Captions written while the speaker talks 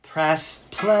Press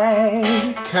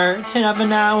play. Curtain of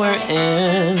an hour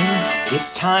in.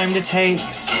 It's time to take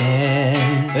a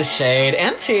spin. With shade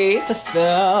and tea to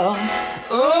spill.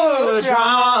 Ooh,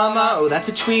 drama. Oh, that's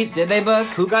a tweet. Did they book?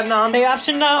 Who got nom? The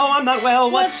option no. Oh, I'm not well.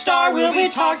 What star will we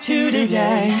talk to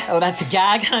today? Oh, that's a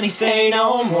gag, honey. Say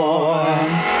no more.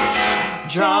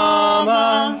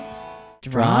 Drama.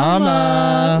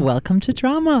 Drama. Welcome to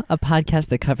Drama, a podcast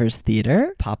that covers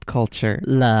theater, Pop culture.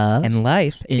 love, And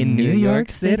life in New York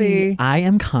City. I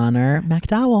am Connor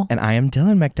McDowell. And I am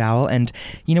Dylan McDowell. And,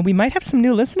 you know, we might have some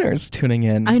new listeners tuning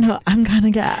in. I know, I'm kind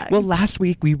of gagged. Well, last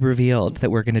week we revealed that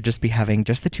we're going to just be having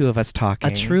just the two of us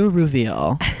talking. A true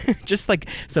reveal. Just like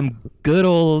some good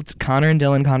old Connor and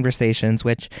Dylan conversations,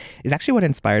 which is actually what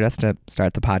inspired us to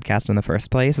start the podcast in the first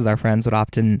place, is our friends would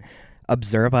often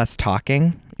observe us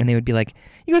talking and they would be like,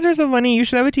 you guys are so funny, you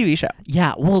should have a TV show.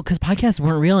 Yeah, well, because podcasts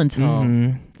weren't real until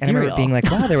And I remember being like,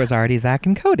 wow, there was already Zach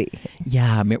and Cody.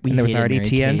 Yeah, And there was already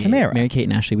Tia and Tamara. Mary-Kate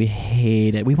and Ashley, we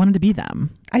hated. We wanted to be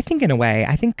them. I think in a way,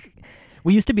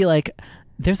 We used to be like,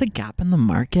 there's a gap in the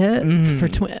market for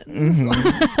twins.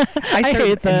 I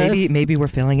hate this. And maybe we're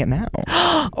feeling it now.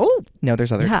 Oh, no,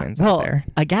 there's other twins out there.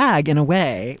 A gag in a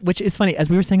way, which is funny.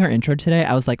 As we were saying our intro today,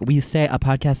 I was like, we say a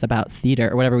podcast about theater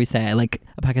or whatever we say, like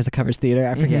a podcast that covers theater.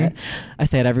 I forget. I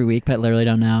say it every week, but literally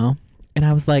don't know. And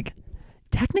I was like,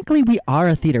 technically, we are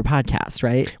a theater podcast,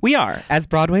 right? We are, as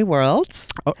Broadway Worlds.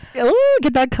 Oh,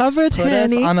 get that covered, Put us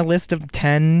honey. on a list of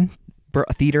 10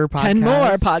 theater podcasts. 10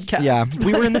 more podcasts. Yeah,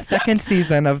 we were in the second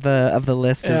season of the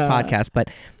list of podcasts, but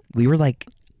we were like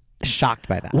shocked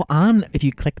by that. Well, if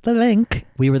you click the link,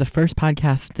 we were the first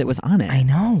podcast that was on it. I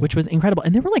know, which was incredible.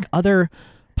 And there were like other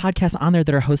podcasts on there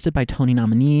that are hosted by Tony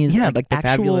nominees. Yeah, like the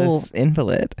Fabulous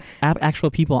Invalid.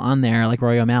 Actual people on there, like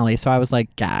Roy O'Malley. So I was like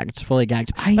fully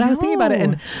gagged. But I was thinking about it,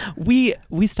 and we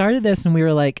started this, and we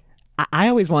were like, I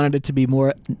always wanted it to be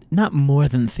not more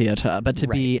than theater, but to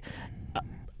be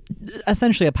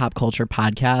essentially a pop culture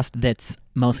podcast that's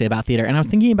mostly about theater. And I was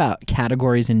thinking about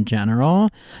categories in general.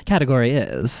 Category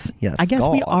is, yes, I guess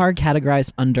we are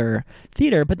categorized under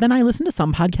theater, but then I listen to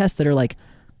some podcasts that are like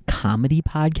comedy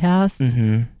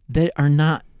podcasts that are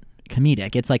not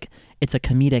comedic. It's like it's a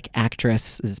comedic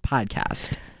actress's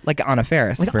podcast, like Anna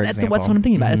Faris, for example. What's what I'm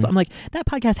thinking about. So I'm like, that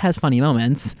podcast has funny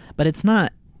moments, but it's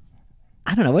not.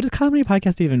 I don't know. What does comedy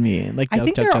podcast even mean? Like, I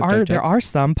think there are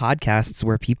some podcasts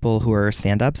where people who are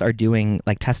stand-ups are doing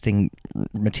like testing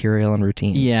material and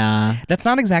routines. Yeah, that's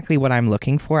not exactly what I'm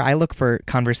looking for. I look for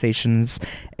conversations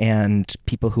and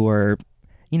people who are,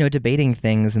 debating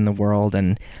things in the world.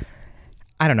 And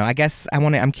I don't know. I guess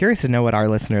I'm curious to know what our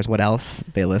listeners, what else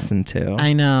they listen to.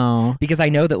 I know, because I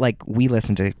know that like we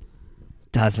listen to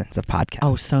dozens of podcasts.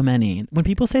 Oh, so many. When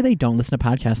people say they don't listen to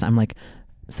podcasts, I'm like,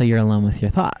 so you're alone with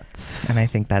your thoughts. And I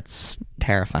think that's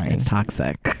terrifying. It's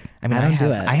toxic. I mean,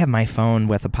 I have my phone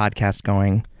with a podcast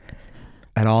going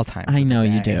at all times. I know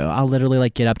you do. I'll literally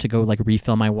like get up to go like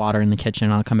refill my water in the kitchen,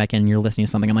 and I'll come back in and you're listening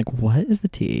to something. I'm like, what is the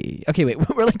tea? Okay, wait,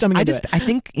 we're like jumping into it. I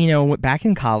think, back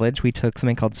in college, we took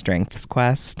something called Strengths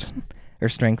Quest or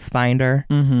Strengths Finder.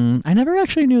 I never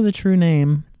actually knew the true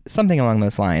name. Something along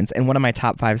those lines. And one of my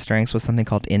top 5 strengths was something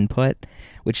called input,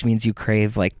 which means you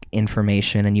crave like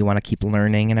information and you want to keep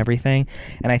learning and everything.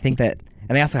 And I think that,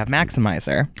 and I also have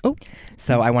maximizer. Oh,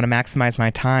 so I want to maximize my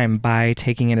time by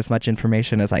taking in as much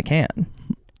information as I can.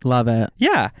 Love it.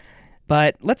 Yeah.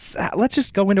 But let's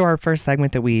just go into our first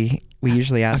segment that we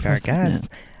usually ask our guests.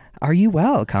 Are you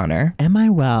well, Connor? Am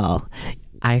I well?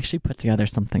 I actually put together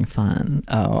something fun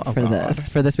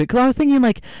for this week. Because I was thinking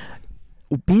like,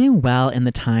 being well in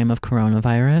the time of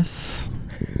coronavirus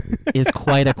is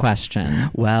quite a question.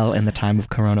 Well, in the time of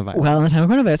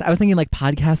coronavirus. I was thinking like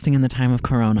podcasting in the time of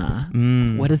corona.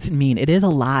 What does it mean? It is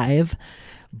alive,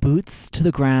 boots to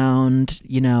the ground,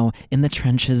 in the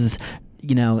trenches,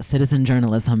 citizen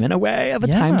journalism in a way of a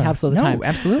time capsule of the time. No,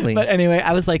 absolutely. But anyway,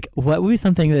 I was like, what would be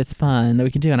something that's fun that we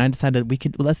could do? And I decided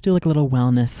let's do like a little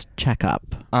wellness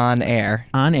checkup. On air,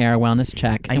 wellness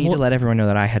check. I need to let everyone know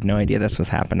that I had no idea this was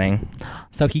happening.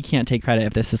 So he can't take credit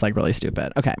if this is like really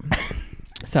stupid. Okay.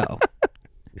 So,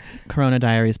 Corona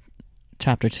Diaries,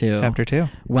 Chapter 2.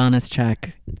 Wellness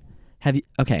check.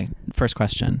 First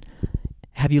question.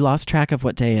 Have you lost track of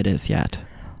what day it is yet?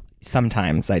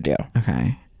 Sometimes I do.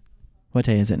 Okay. What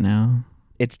day is it now?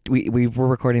 We were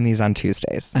recording these on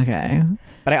Tuesdays. Okay.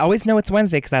 But I always know it's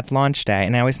Wednesday because that's launch day,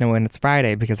 and I always know when it's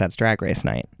Friday because that's Drag Race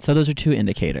night. So those are two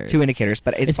indicators.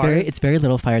 But it's very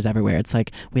Little Fires Everywhere. It's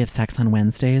like we have sex on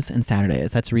Wednesdays and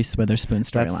Saturdays. That's Reese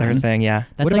Witherspoon's storyline. That's their thing, yeah.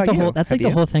 That's like the whole. That's like the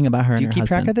whole thing about her. Do you and her keep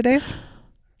husband. track of the days?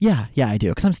 Yeah, I do.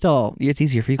 Because I'm still. It's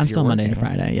easier for you. I'm still Monday to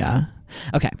Friday. Yeah.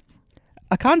 Okay.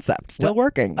 A concept still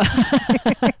working.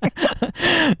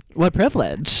 What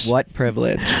privilege. What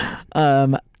privilege.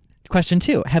 Question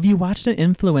 2. Have you watched an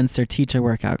influencer teach a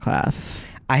workout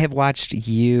class? I have watched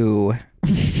you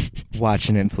watch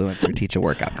an influencer teach a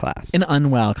workout class. An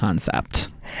unwell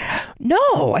concept.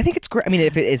 No, I think it's great. I mean,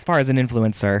 as far as an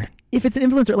influencer. If it's an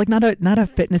influencer, like not a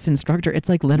fitness instructor, it's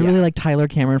like literally like Tyler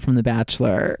Cameron from The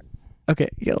Bachelor. Okay,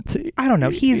 guilty. I don't know.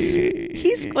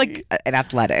 He's like an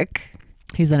athletic.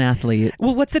 He's an athlete.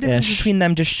 Well, what's the difference between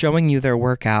them just showing you their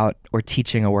workout or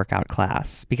teaching a workout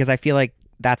class? Because I feel like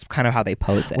that's kind of how they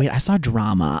pose it. Wait, I saw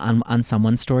drama on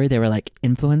someone's story. They were like,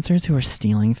 influencers who are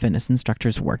stealing fitness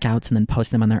instructors' workouts and then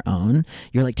posting them on their own.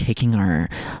 You're like taking our,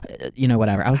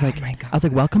 whatever. I was like,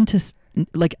 welcome to,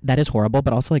 like, that is horrible,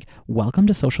 but also like, welcome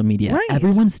to social media. Right.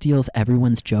 Everyone steals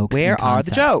everyone's jokes. Where are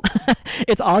the jokes?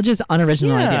 It's all just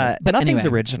unoriginal ideas. But nothing's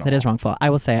anyway, original. That is wrongful. I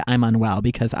will say I'm unwell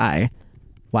because I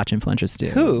watch influencers do.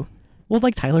 Who? Well,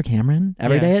 like Tyler Cameron.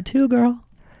 Every day at 2, girl.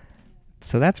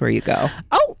 So that's where you go.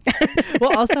 Oh!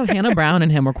 Well, also Hannah Brown and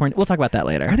him were quarantined. We'll talk about that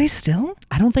later. Are they still?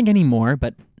 I don't think anymore,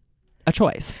 but a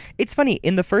choice. It's funny,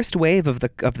 in the first wave of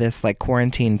this like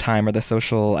quarantine time or the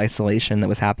social isolation that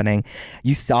was happening,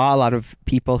 you saw a lot of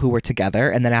people who were together,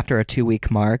 and then after a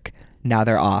 2-week mark, now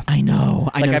they're off. I know.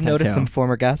 I've noticed some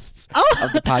former guests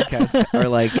of the podcast are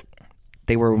like,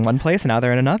 they were in one place and now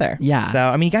they're in another. Yeah. So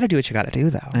I mean, you got to do what you got to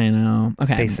do, though. I know.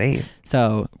 Okay. Stay safe.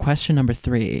 So question number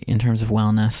 3 in terms of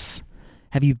wellness.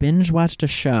 Have you binge watched a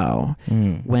show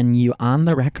when you on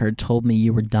the record told me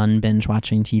you were done binge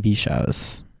watching TV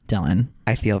shows? Dylan.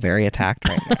 I feel very attacked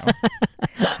right now.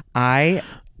 I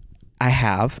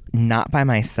have, not by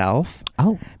myself.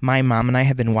 Oh. My mom and I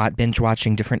have been binge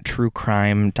watching different true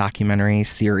crime documentary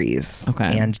series.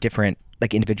 Okay. And different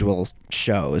like individual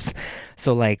shows.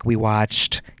 So like we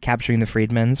watched Capturing the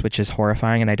Friedmans, which is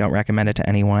horrifying and I don't recommend it to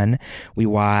anyone. We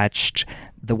watched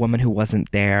The Woman Who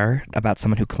Wasn't There, about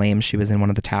someone who claims she was in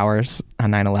one of the towers on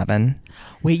 9/11.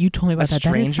 Wait, you told me about that. A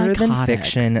stranger than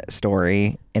fiction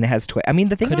story, and it has I mean,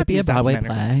 the thing could about it be these a Broadway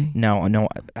documentaries- play? No, I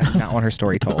do not want her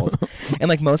story told. And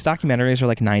like most documentaries are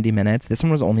like 90 minutes. This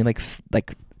one was only like 50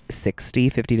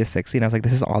 to 60, and I was like,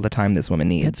 this is all the time this woman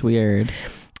needs. That's weird.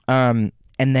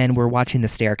 And then we're watching The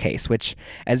Staircase, which,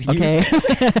 as you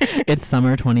it's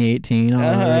summer 2018 all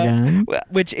over again.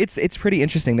 Which it's pretty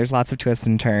interesting. There's lots of twists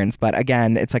and turns, but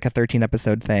again, it's like a 13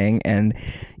 episode thing. And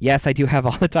yes, I do have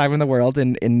all the time in the world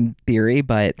in theory,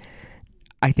 but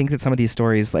I think that some of these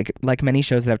stories, like many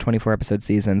shows that have 24 episode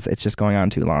seasons, it's just going on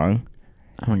too long.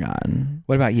 Oh my God.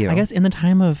 What about you? I guess in the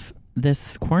time of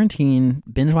this quarantine,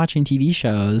 binge watching TV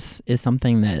shows is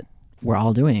something that we're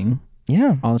all doing.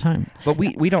 Yeah, all the time. But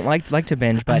we don't like to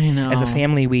binge. But as a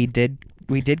family, we did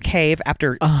cave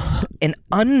after an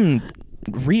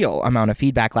unreal amount of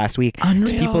feedback last week to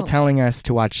people telling us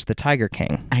to watch The Tiger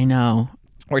King. I know.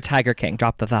 Or Tiger King.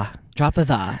 Drop the the. Drop the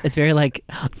the. It's very like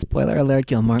spoiler alert.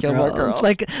 Gilmore Girls.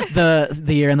 Like the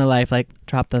year in the life. Like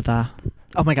drop the the.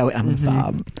 Oh my God, wait, I'm going to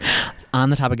sob. On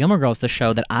the topic of Gilmore Girls, the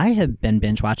show that I have been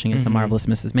binge watching is The Marvelous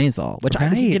Mrs. Maisel, which I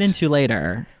can get into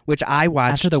later. Which I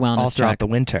watched after the wellness all throughout check. The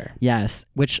winter. Yes,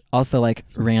 which also like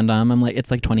random. I'm like,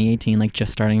 it's like 2018, like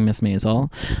just starting Miss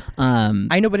Maisel.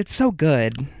 I know, but it's so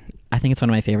good. I think it's one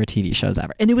of my favorite TV shows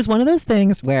ever. And it was one of those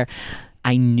things where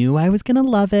I knew I was going to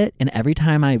love it. And every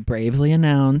time I bravely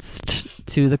announced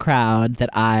to the crowd that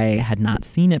I had not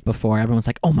seen it before, everyone was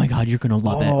like, oh my God, you're going to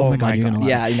love it. Oh my God, you're going to love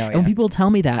it. Yeah, I know. And when people tell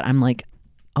me that, I'm like,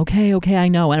 okay, I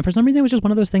know. And for some reason, it was just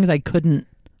one of those things I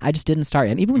just didn't start.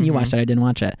 And even when you watched it, I didn't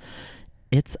watch it.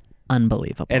 It's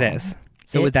unbelievable. It is.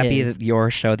 So would that be your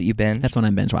show that you binge? That's what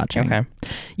I'm binge watching. Okay.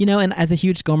 And as a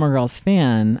huge Gilmore Girls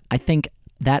fan, I think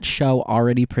that show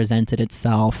already presented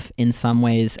itself in some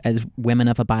ways as women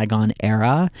of a bygone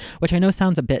era, which I know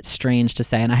sounds a bit strange to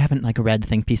say, and I haven't like read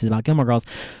think pieces about Gilmore Girls,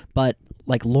 but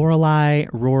like Lorelai,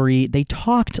 Rory, they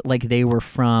talked like they were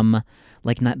from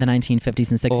like the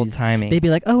 1950s and 60s. Old-timey. They'd be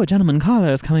like, oh, a gentleman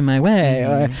caller is coming my way.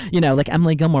 Or, like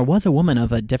Emily Gilmore was a woman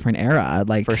of a different era.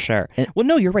 Like for sure. Well,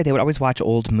 no, you're right. They would always watch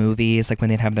old movies, like when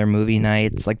they'd have their movie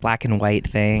nights, like black and white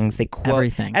things. They quote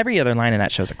everything. Every other line in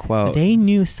that show's a quote. They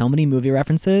knew so many movie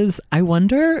references. I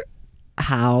wonder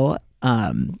how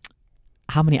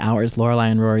many hours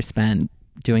Lorelai and Rory spent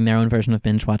doing their own version of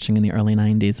binge watching in the early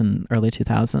 90s and early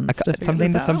 2000s.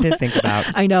 Something to think about.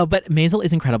 I know, but Maisel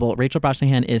is incredible. Rachel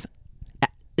Brosnahan is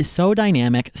so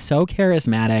dynamic, so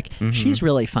charismatic. She's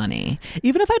really funny.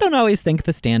 Even if I don't always think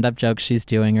the stand-up jokes she's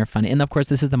doing are funny. And of course,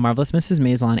 this is The Marvelous Mrs.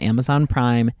 Maisel on Amazon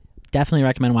Prime. definitely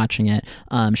recommend watching it.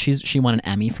 She won an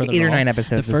Emmy for the 8 role. or 9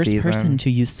 episodes. The first person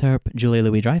to usurp Julia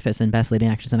Louis-Dreyfus in Best Leading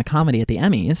Actress in a Comedy at the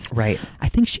Emmys. Right. I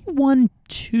think she won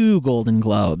 2 Golden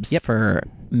Globes for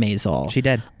Maisel. She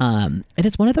did. And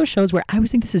it's one of those shows where I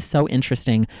always think this is so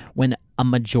interesting when a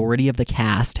majority of the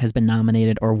cast has been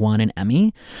nominated or won an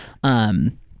Emmy.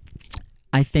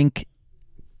 I think,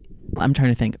 I'm trying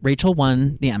to think. Rachel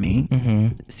won the Emmy.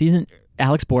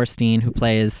 Alex Borstein, who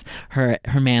plays her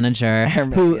manager,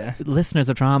 listeners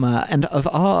of drama and of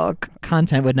all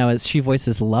content would know as she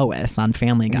voices Lois on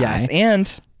Family Guy. Yes,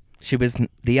 and she was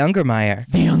the younger Meyer.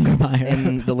 The younger Meyer.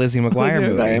 In the Lizzie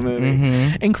McGuire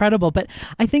movie. Incredible. But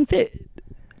I think that,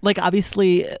 like,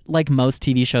 obviously, like most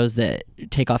TV shows that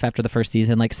take off after the first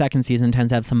season, like second season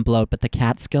tends to have some bloat, but the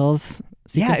Catskills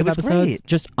sequence of episodes, great.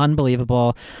 Just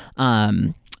unbelievable.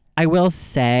 I will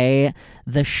say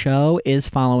the show is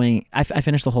following, I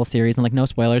finished the whole series and like no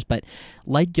spoilers, but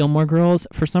like Gilmore Girls,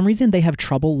 for some reason they have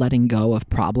trouble letting go of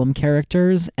problem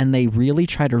characters and they really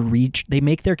try to they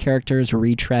make their characters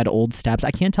retread old steps.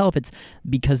 I can't tell if it's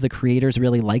because the creators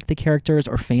really like the characters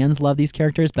or fans love these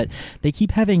characters, but they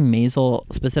keep having Maisel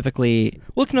specifically.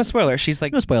 Well, it's no spoiler. She's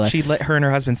like, no spoiler. She let her and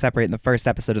her husband separate in the first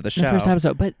episode of the show. The first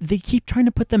episode, but they keep trying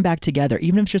to put them back together,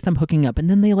 even if it's just them hooking up, and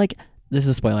then they like, this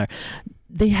is a spoiler.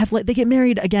 They have they get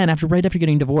married again right after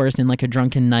getting divorced in like a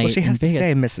drunken night. Well, she has in to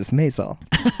Vegas. stay Mrs.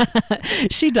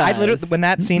 Maisel. She does. I literally, when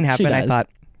that scene happened, I thought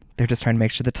they're just trying to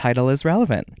make sure the title is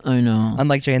relevant. I know.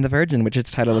 Unlike Jane the Virgin, which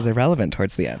its title was irrelevant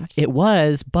towards the end. It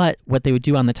was, but what they would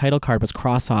do on the title card was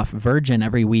cross off Virgin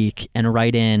every week and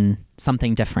write in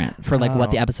something different for like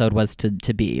what the episode was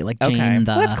to be. Like Jane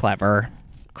the... That's clever.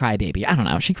 Crybaby. I don't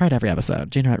know. She cried every episode.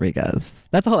 Jane Rodriguez.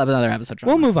 That's a whole other episode.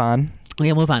 We'll move on.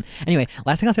 We'll move on. Anyway,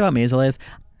 last thing I'll say about Maisel is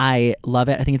I love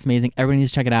it. I think it's amazing. Everyone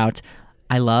needs to check it out.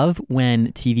 I love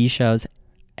when TV shows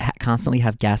constantly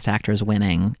have guest actors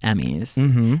winning Emmys.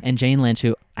 And Jane Lynch,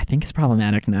 who I think is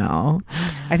problematic now.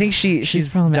 I think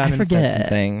she's done I forget. And said some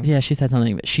things. Yeah, she said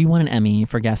something. But she won an Emmy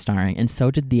for guest starring, and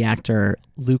so did the actor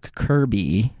Luke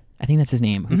Kirby. I think that's his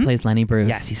name, who plays Lenny Bruce.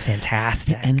 Yes, he's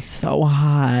fantastic. And so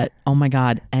hot. Oh my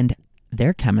God. And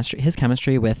his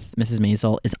chemistry with Mrs.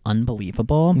 Maisel is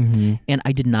unbelievable. And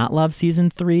I did not love season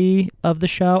 3 of the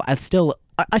show. I still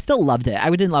loved it.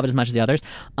 I didn't love it as much as the others.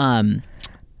 That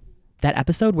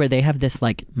episode where they have this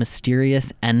like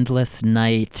mysterious endless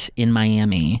night in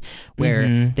Miami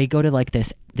where they go to like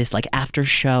this like after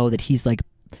show that he's like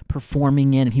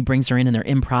performing in, and he brings her in and they're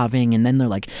improvising, and then they're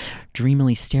like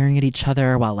dreamily staring at each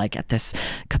other while like at this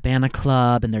cabana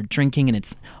club and they're drinking, and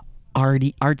it's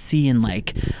artsy and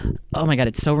like, oh my God,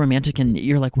 it's so romantic, and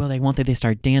you're like, well, won't they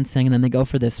start dancing, and then they go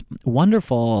for this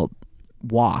wonderful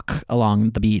walk along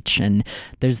the beach, and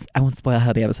I won't spoil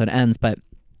how the episode ends, but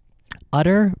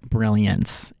utter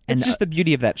brilliance. And it's just the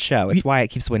beauty of that show. It's why it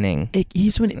keeps winning.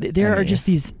 There are just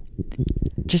these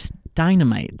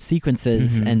dynamite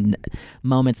sequences and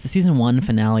moments. The season 1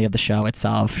 finale of the show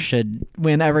itself should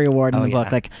win every award in the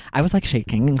book. Like, I was like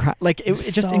shaking and like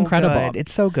it's just so incredible. Good.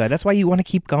 It's so good. That's why you want to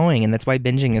keep going, and that's why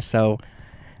binging is so.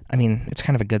 I mean, it's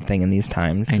kind of a good thing in these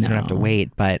times because you don't have to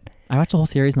wait. But I watched the whole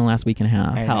series in the last week and a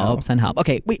half. Helps.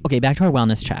 Okay, wait. Okay, back to our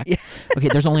wellness check. Yeah. Okay,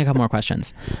 there's only a couple more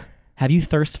questions. Have you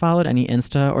thirst followed any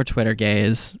Insta or Twitter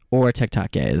gays or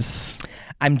TikTok gays?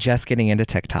 I'm just getting into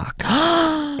TikTok.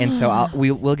 And so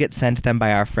we'll get sent them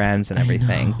by our friends and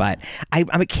everything. But I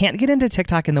can't get into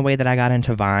TikTok in the way that I got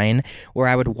into Vine, where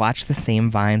I would watch the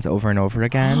same Vines over and over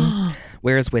again.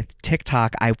 Whereas with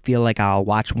TikTok, I feel like I'll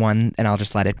watch one and I'll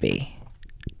just let it be.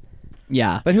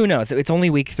 Yeah. But who knows? It's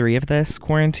only week 3 of this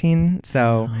quarantine.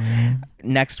 So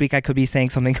next week I could be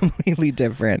saying something completely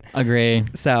different. Agree.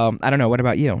 So I don't know. What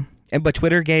about you? But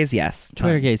Twitter gays, yes.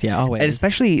 Twitter gays, yeah, always. And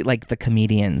especially like the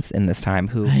comedians in this time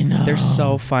who they're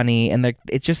so funny, and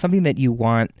it's just something that you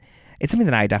want. It's something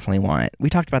that I definitely want. We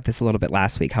talked about this a little bit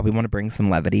last week, how we want to bring some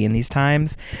levity in these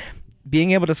times.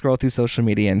 Being able to scroll through social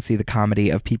media and see the comedy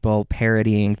of people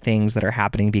parodying things that are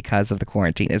happening because of the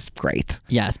quarantine is great.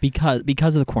 Yes, because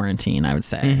of the quarantine, I would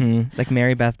say. Like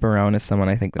Mary Beth Barone is someone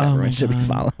I think that everyone should be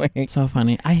following. So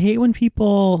funny. I hate when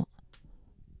people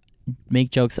make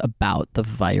jokes about the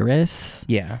virus.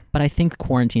 Yeah. But I think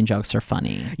quarantine jokes are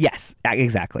funny. Yes,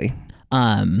 exactly.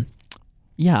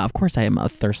 Yeah, of course I am a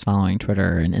thirst following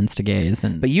Twitter and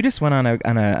Instagays, but you just went on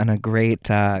a great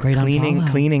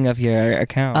cleaning of your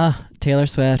account. Taylor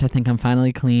Swift, I think I'm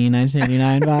finally clean.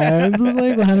 1989 vibes,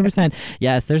 like 100%.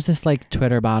 Yes, there's this like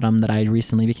Twitter bottom that I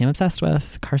recently became obsessed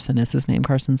with. Carson is his name,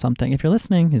 Carson something. If you're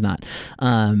listening, he's not.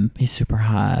 He's super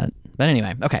hot. But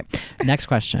anyway, okay. Next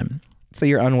question. So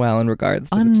you're unwell in regards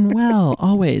to unwell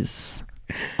always.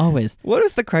 Always. What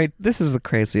is this is the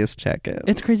craziest check-in.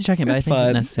 It's crazy check-in, but I think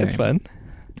it's necessary. It's fun.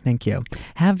 Thank you.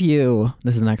 Have you,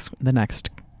 this is the next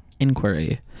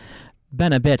inquiry,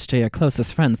 been a bitch to your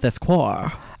closest friends this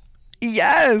quarter?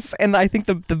 Yes. And I think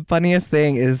the funniest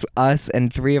thing is us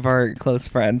and 3 of our close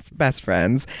friends, best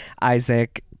friends,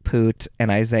 Isaac, Poot,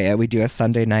 and Isaiah. We do a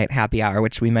Sunday night happy hour,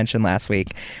 which we mentioned last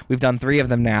week. We've done 3 of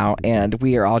them now, and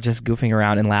we are all just goofing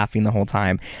around and laughing the whole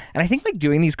time. And I think like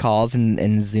doing these calls and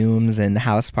Zooms and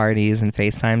house parties and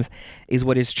FaceTimes is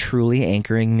what is truly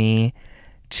anchoring me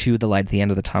to the light at the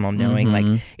end of the tunnel, knowing like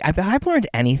if I've learned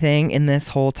anything in this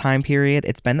whole time period,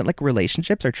 it's been that like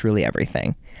relationships are truly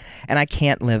everything. And I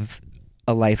can't live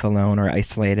a life alone or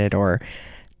isolated or,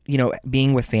 you know,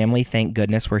 being with family. Thank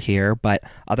goodness we're here. But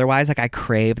otherwise, like I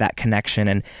crave that connection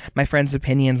and my friends'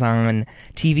 opinions on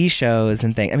TV shows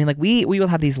and things. I mean, like we will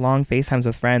have these long FaceTimes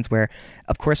with friends where,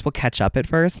 of course, we'll catch up at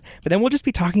first, but then we'll just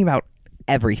be talking about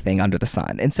everything under the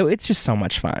sun. And so it's just so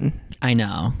much fun. I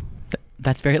know.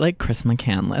 That's very like Chris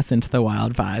McCandless, Into the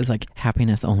Wild vibes, like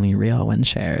happiness only real when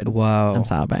shared. Whoa. I'm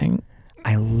sobbing.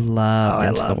 I love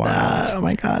Into the Wild. That. Oh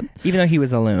my God. Even though he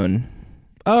was a loon.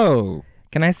 Oh.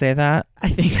 Can I say that? I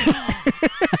think.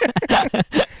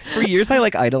 For years, I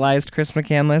like idolized Chris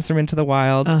McCandless from Into the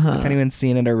Wild. If anyone's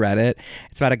seen it or read it,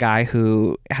 it's about a guy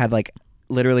who had like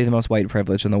literally the most white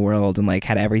privilege in the world and like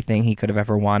had everything he could have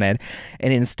ever wanted.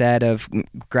 And instead of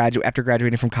after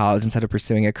graduating from college, instead of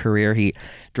pursuing a career, he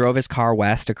drove his car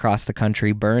west across the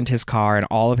country, burned his car and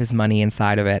all of his money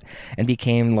inside of it, and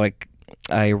became like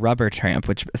a rubber tramp,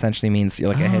 which essentially means you're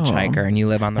like a hitchhiker and you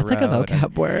live on the road. That's like a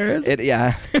vocab word.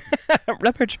 Yeah.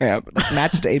 Rubber tramp.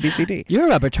 Matched to ABCD. You're a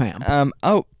rubber tramp.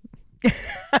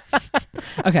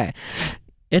 Okay.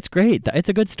 It's great. It's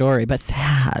a good story, but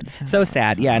sad. So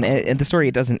sad. Yeah. And the story,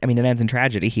 it ends in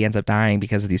tragedy. He ends up dying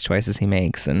because of these choices he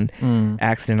makes and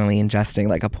accidentally ingesting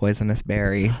like a poisonous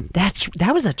berry.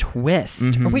 That was a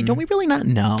twist. Or wait, don't we really not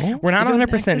know? We're not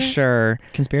 100% sure.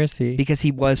 Conspiracy. Because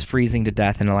he was freezing to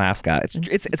death in Alaska.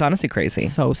 It's honestly crazy.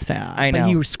 So sad. I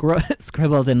know. But he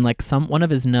scribbled in like one of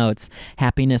his notes,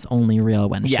 happiness only real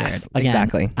when shared. Again,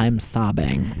 exactly. I'm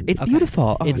sobbing. It's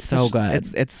beautiful. Oh, it's so good.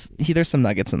 There's some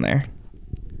nuggets in there.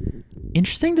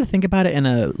 Interesting to think about it in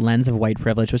a lens of white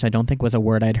privilege, which I don't think was a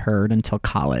word I'd heard until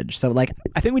college. So like,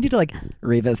 I think we need to like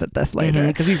revisit this later.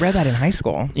 Because we read that in high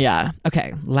school. Yeah.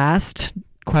 Okay. Last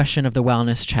question of the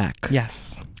wellness check.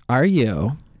 Yes. Are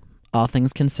you, all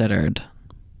things considered,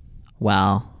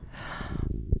 well?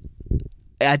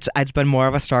 It's been more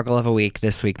of a struggle of a week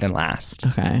this week than last.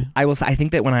 Okay. I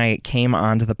think that when I came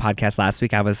onto the podcast last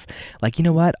week, I was like, you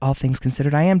know what? All things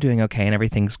considered, I am doing okay and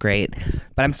everything's great.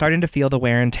 But I'm starting to feel the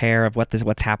wear and tear of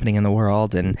what's happening in the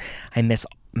world, and I miss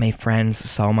my friends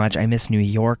so much. I miss New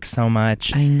York so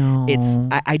much. I know.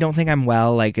 I don't think I'm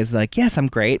well. Like, is like, yes, I'm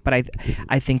great, but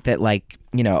I think that like,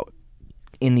 you know,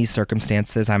 in these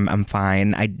circumstances, I'm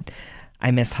fine.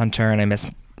 I miss Hunter and I miss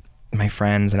my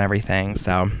friends and everything.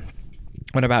 So.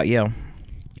 What about you?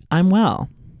 I'm well.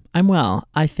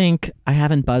 I think I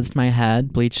haven't buzzed my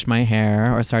head, bleached my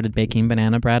hair, or started baking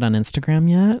banana bread on Instagram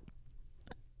yet.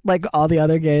 Like all the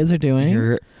other gays are doing.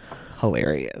 You're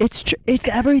hilarious. It's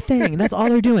everything. That's all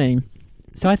they're doing.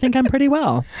 So I think I'm pretty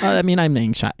well. I mean, I'm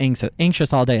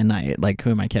anxious all day and night. Like,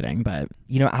 who am I kidding? But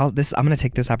you know, I'm going to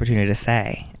take this opportunity to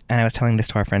say, and I was telling this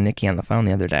to our friend Nikki on the phone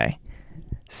the other day.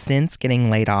 Since getting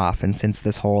laid off and since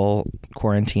this whole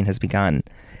quarantine has begun,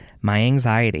 my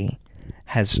anxiety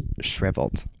has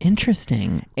shriveled.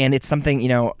 Interesting. And it's something, you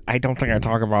know, I don't think I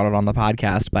talk about it on the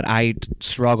podcast, but I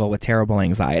struggle with terrible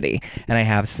anxiety. And I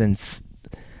have since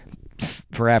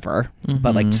forever,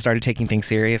 but like started taking things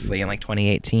seriously in like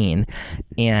 2018.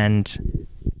 And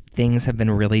things have been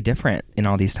really different in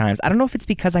all these times. I don't know if it's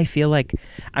because I feel like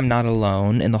I'm not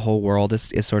alone and the whole world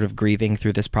is sort of grieving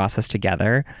through this process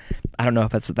together. I don't know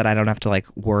if it's that I don't have to like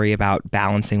worry about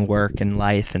balancing work and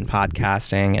life and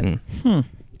podcasting and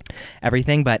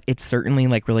everything, but it's certainly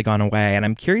like really gone away. And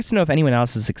I'm curious to know if anyone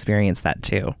else has experienced that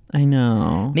too. I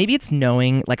know. Maybe it's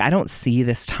knowing, like, I don't see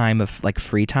this time of like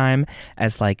free time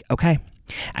as like, okay,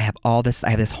 I have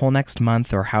this whole next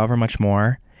month or however much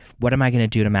more. What am I going to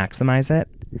do to maximize it?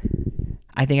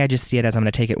 I think I just see it as I'm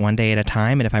going to take it one day at a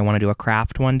time. And if I want to do a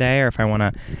craft one day, or if I want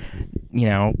to, you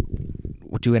know,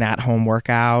 do an at-home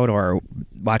workout or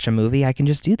watch a movie, I can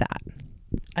just do that.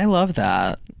 I love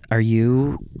that. Are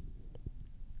you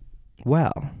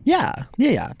well? Yeah.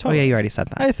 Totally. Oh yeah, you already said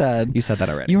that. You said that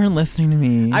already. You weren't listening to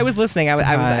me. I was listening. I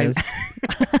was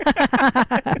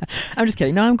I'm just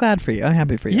kidding. No, I'm glad for you. I'm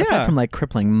happy for you. Yeah. Aside from like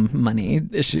crippling money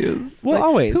issues. Well, like,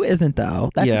 always. Who isn't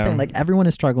though? That's the thing. Like everyone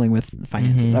is struggling with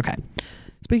finances. Okay.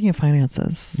 Speaking of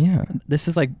finances, Yeah. this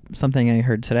is like something I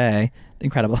heard today.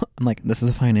 Incredible. I'm like, this is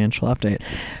a financial update.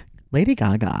 Lady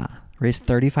Gaga raised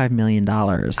 $35 million.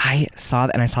 I saw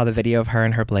that, and I saw the video of her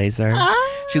in her blazer.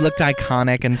 She looked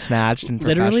iconic and snatched in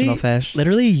Professional Fish.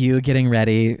 Literally you getting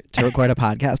ready to record a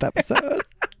podcast episode.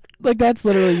 Like, that's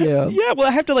literally you. Yeah, well,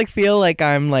 I have to like feel like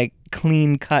I'm like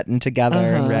clean cut and together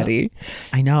and ready.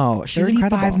 I know. She's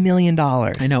incredible. $35 million.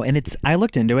 I know. And I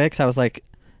looked into it because I was like,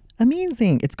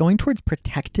 amazing. It's going towards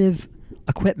protective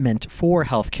equipment for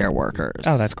healthcare workers.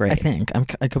 Oh, that's great. I think.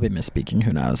 I could be misspeaking.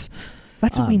 Who knows?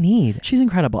 That's what we need. She's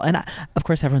incredible. And of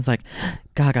course, everyone's like,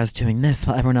 Gaga's doing this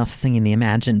while everyone else is singing the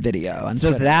Imagine video. And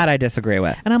So that I disagree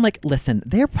with. And I'm like, listen,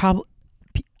 they're probably...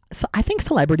 So I think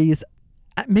celebrities...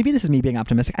 Maybe this is me being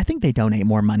optimistic. I think they donate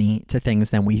more money to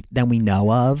things than we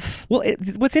know of. Well,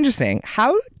 what's interesting,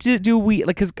 how do we,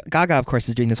 like, because Gaga, of course,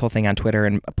 is doing this whole thing on Twitter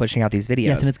and pushing out these videos.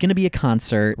 Yes, and it's going to be a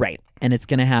concert. Right. And it's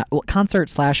going to have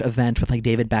concert/event with like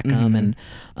David Beckham and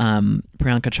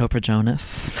Priyanka Chopra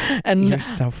Jonas and You're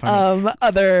so funny.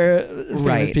 other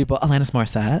famous people. Alanis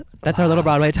Morissette. That's our little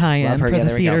Broadway tie-in Love her. for Yeah, the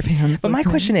there we theater go. fans. But my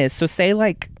listening. question is, so say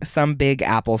like some big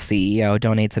Apple CEO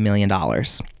donates $1 million.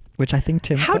 Which I think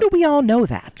Tim. How do we all know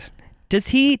that? Do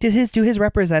his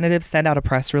representatives send out a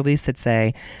press release that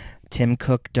say Tim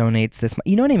Cook donates this?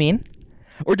 You know what I mean?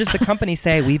 Or does the company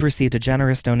say we've received a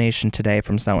generous donation today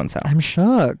from so and so? I'm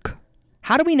shook.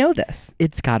 How do we know this?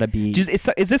 It's got to be.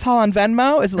 Is this all on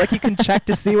Venmo? Is it like you can check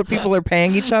to see what people are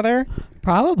paying each other?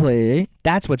 Probably.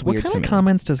 That's what's What weird kind to of me.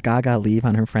 comments does Gaga leave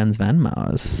on her friends'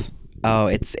 Venmos? Oh,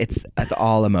 it's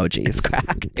all emojis. It's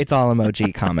cracked. It's all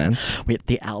emoji comments. Wait,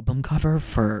 the album cover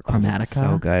for Chromatica.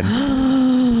 So good.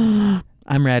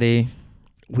 I'm ready.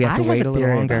 We have to wait a little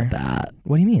theory longer. about that.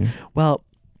 What do you mean? Well,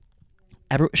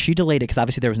 she delayed it because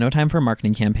obviously there was no time for a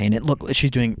marketing campaign.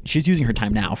 She's using her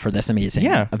time now for this amazing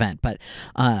event. But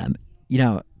you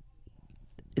know,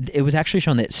 it was actually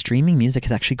shown that streaming music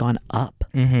has actually gone up,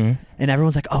 and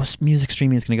everyone's like, "Oh, music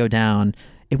streaming is going to go down."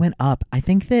 It went up. I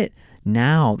think that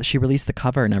now that she released the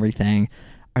cover and everything,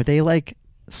 are they like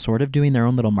sort of doing their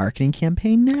own little marketing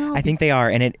campaign now? I think they are,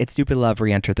 and it Stupid Love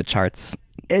re-entered the charts.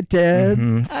 It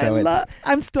did. So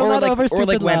I'm still not over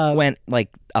Stupid Love. went like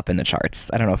up in the charts.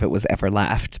 I don't know if it was ever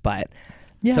left, but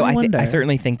Yeah, so I I wonder.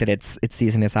 certainly think that it's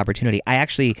seizing this opportunity. I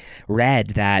actually read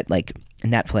that like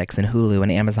Netflix and Hulu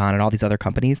and Amazon and all these other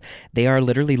companies, they are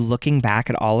literally looking back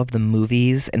at all of the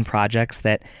movies and projects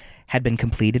that had been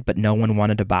completed but no one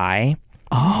wanted to buy.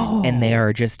 Oh. And they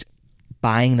are just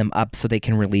buying them up so they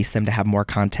can release them to have more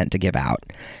content to give out.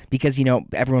 Because, you know,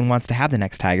 everyone wants to have the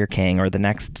next Tiger King or the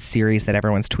next series that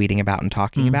everyone's tweeting about and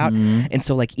talking about. And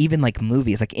so like even like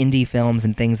movies, like indie films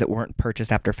and things that weren't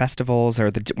purchased after festivals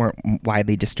or that weren't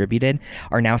widely distributed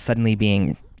are now suddenly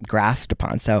being grasped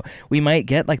upon. So we might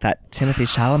get like that Timothée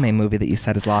Chalamet movie that you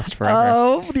said is lost forever.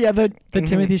 Oh, yeah, the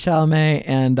Timothée Chalamet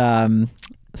and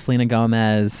Selena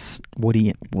Gomez,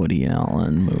 Woody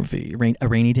Allen movie, A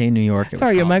Rainy Day in New York.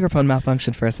 Sorry, your microphone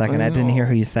malfunctioned for a second. I didn't hear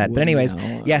who you said. But anyways,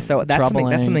 yeah, so that's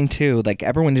something too. Like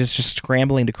everyone is just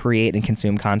scrambling to create and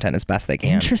consume content as best they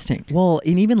can. Interesting. Well,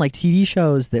 and even like TV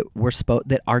shows that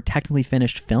that are technically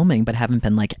finished filming but haven't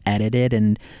been like edited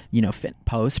and, you know,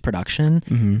 post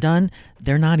production done,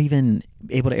 they're not even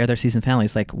able to air their season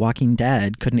finales. Like Walking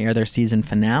Dead couldn't air their season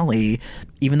finale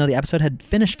even though the episode had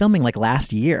finished filming like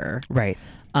last year. Right.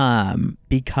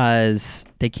 Because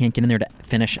they can't get in there to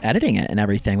finish editing it and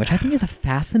everything, which I think is a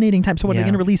fascinating time. So what, are they Yeah.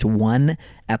 going to release one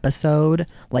episode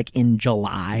like in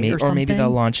July or something? Or maybe they'll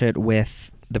launch it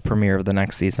with the premiere of the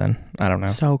next season. I don't know.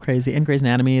 So crazy. And Grey's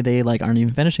Anatomy, they like aren't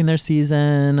even finishing their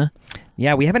season.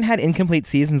 Yeah, we haven't had incomplete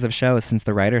seasons of shows since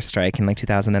the writer's strike in like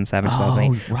 2007,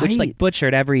 2008, which like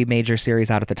butchered every major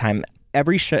series out at the time.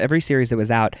 Every series that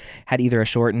was out had either a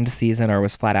shortened season or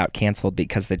was flat out canceled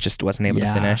because it just wasn't able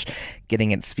to finish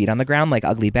getting its feet on the ground. Like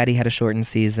Ugly Betty had a shortened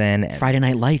season. Friday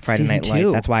Night Lights, season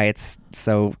 2. That's why it's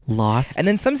so Lost. And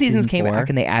then some seasons came 4. back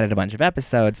and they added a bunch of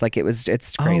episodes. Like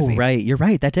it's crazy. Oh, right. You're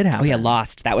right. That did happen. Oh yeah,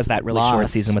 Lost. That was that really short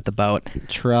season with the boat.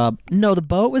 No, the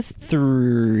boat was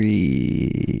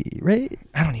 3, right?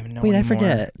 I don't even know. Wait,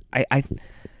 anymore. I forget.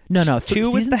 No.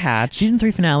 2 was the hatch. Season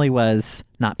 3 finale was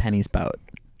not Penny's boat.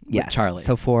 Yes. Charlie.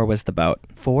 So 4 was the boat.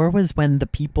 4 was when the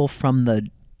people from the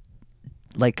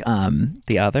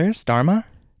the others, Dharma.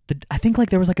 I think like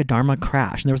there was like a Dharma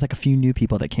crash and there was like a few new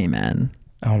people that came in.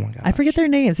 Oh my god. I forget their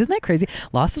names. Isn't that crazy?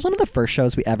 Lost was one of the first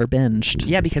shows we ever binged.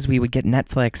 Yeah, because we would get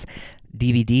Netflix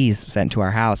DVDs sent to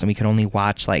our house and we could only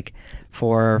watch like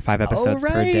 4 or 5 episodes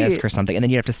per disc or something. And then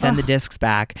you'd have to send the discs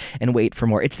back and wait for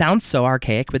more. It sounds so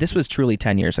archaic, but this was truly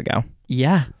 10 years ago.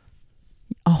 Yeah.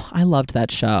 Oh, I loved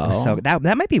that show. So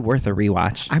that might be worth a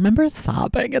rewatch. I remember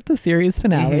sobbing at the series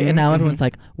finale, and now everyone's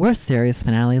like, "Worst series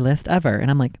finale list ever,"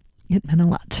 and I'm like, it meant a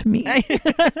lot to me.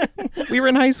 We were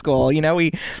in high school, you know.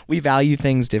 We value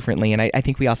things differently, and I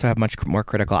think we also have much more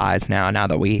critical eyes now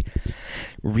that we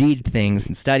read things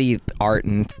and study art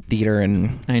and theater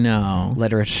and I know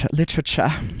literature.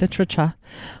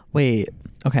 Wait,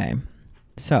 okay.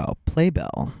 So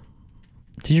Playbill.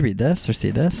 Did you read this or see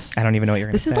this? I don't even know what you're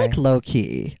going to say. This is like low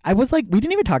key. I was like, we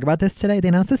didn't even talk about this today. They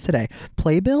announced this today.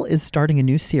 Playbill is starting a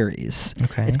new series.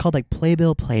 Okay. It's called like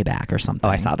Playbill Playback or something.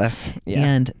 Oh, I saw this. Yeah.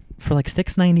 And for like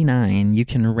 $6.99, you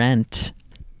can rent.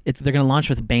 They're going to launch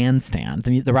with Bandstand,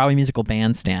 the Broadway musical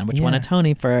Bandstand, which won a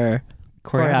Tony for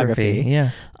choreography.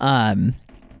 Yeah.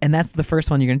 And that's the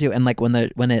first one you're gonna do. And like when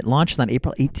it launches on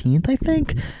April 18th, I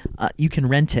think, you can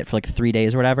rent it for like 3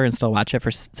 days or whatever and still watch it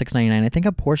for $6.99. I think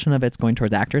a portion of it's going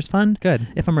towards Actors Fund. Good,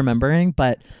 if I'm remembering.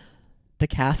 But the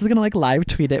cast is gonna like live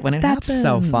tweet it when it happens. That's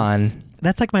so fun.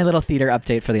 That's like my little theater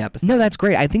update for the episode. No, that's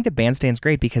great. I think that Bandstand's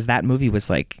great because that movie was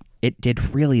like, it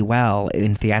did really well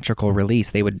in theatrical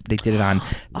release. They did it on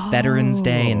Veterans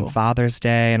Day and Father's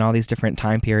Day and all these different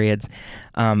time periods.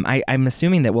 I'm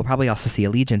assuming that we'll probably also see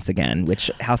Allegiance again,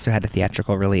 which also had a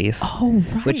theatrical release. Oh,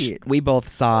 right. Which we both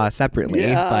saw separately,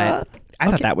 but I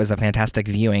thought that was a fantastic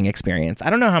viewing experience. I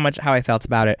don't know how I felt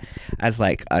about it as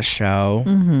like a show,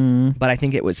 but I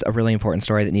think it was a really important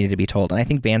story that needed to be told. And I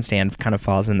think Bandstand kind of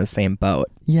falls in the same boat.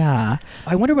 Yeah.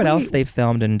 I wonder what else they've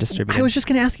filmed and distributed. I was just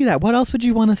going to ask you that. What else would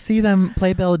you want to see them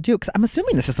Playbill do? Because I'm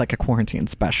assuming this is like a quarantine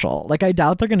special. Like, I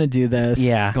doubt they're going to do this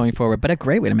going forward, but a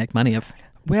great way to make money.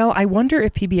 Well, I wonder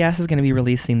if PBS is going to be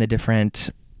releasing the different...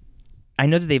 I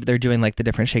know that they're doing like the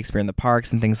different Shakespeare in the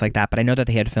Parks and things like that, but I know that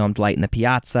they had filmed Light in the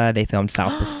Piazza. They filmed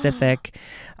South Pacific.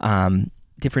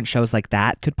 Different shows like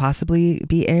that could possibly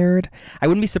be aired. I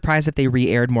wouldn't be surprised if they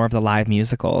re-aired more of the live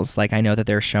musicals. Like, I know that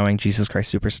they're showing Jesus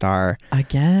Christ Superstar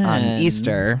again on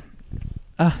Easter.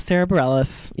 Sarah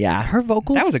Bareilles. Yeah. Her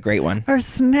vocals that was a great one. Are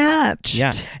snatched.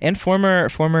 Yeah. And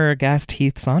former guest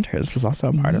Heath Saunders was also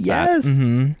a part of that. Yes.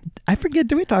 Mm-hmm. I forget,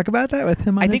 did we talk about that with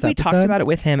him on I think we talked about it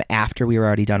with him after we were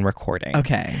already done recording.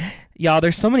 Okay. Y'all,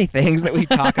 there's so many things that we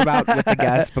talk about with the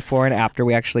guests before and after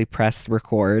we actually press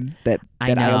record that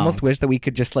I almost wish that we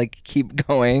could just like keep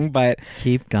going, but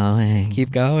keep going.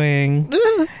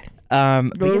 But I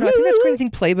think that's great. I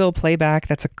think Playbill Playback,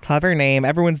 that's a clever name.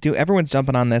 Everyone's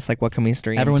jumping on this, like, what can we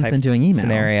stream? Everyone's been doing emails.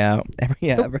 Scenario.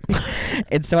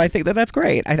 And so I think that that's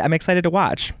great. I'm excited to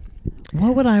watch.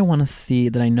 What would I want to see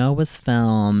that I know was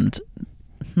filmed?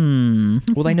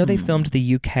 Well, I know they filmed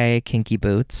the UK Kinky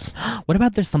Boots. What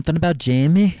about There's Something About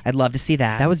Jamie? I'd love to see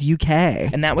that. That was UK.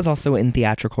 And that was also in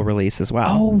theatrical release as well.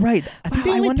 Oh, right. I think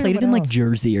they only played it in like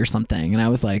Jersey or something. And I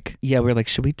was like... Yeah, we were like,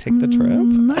 should we take the trip?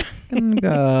 I'm not gonna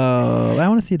go. I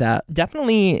want to see that.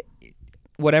 Definitely...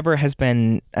 Whatever has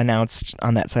been announced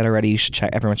on that site already,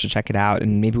 everyone should check it out,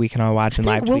 and maybe we can all watch and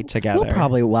live tweet together. We'll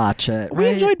probably watch it. We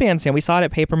enjoyed Bandstand. We saw it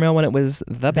at Paper Mill when it was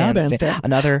the Bandstand.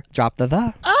 Another drop the.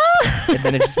 And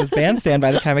then it just was Bandstand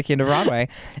by the time it came to Broadway.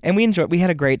 And we had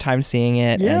a great time seeing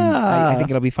it. Yeah. And I think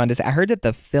it'll be fun to see. I heard that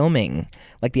the filming,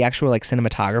 like the actual like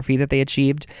cinematography that they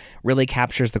achieved, really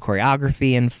captures the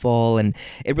choreography in full, and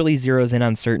it really zeroes in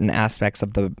on certain aspects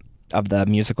of the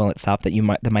musical itself that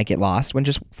might get lost when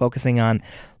just focusing on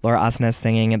Laura Osnes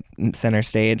singing at center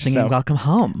stage. Singing Welcome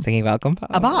Home. Singing Welcome Home.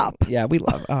 A bop. Yeah,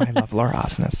 I love Laura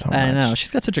Osnes so much. I know.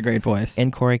 She's got such a great voice.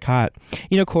 And Corey Cott.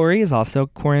 You know, Corey is also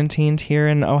quarantined here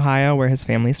in Ohio where his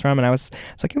family's from, and I was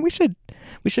like, we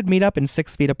should meet up and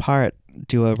 6 feet apart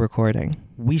do a recording.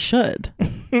 We should.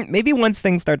 Maybe once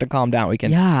things start to calm down, we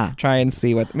can try and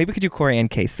see maybe we could do Corey and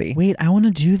Casey. Wait, I want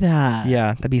to do that.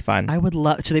 Yeah, that'd be fun. I would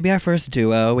love. Should they be our first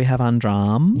duo we have on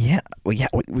Drum? Yeah. Well, yeah,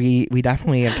 we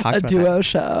definitely have talked about a duo that.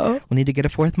 show. We'll need to get a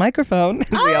 4th microphone,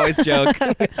 as we always joke.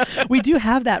 We do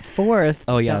have that 4th.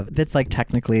 Oh, yeah. That's like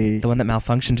technically... The one that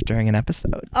malfunctioned during an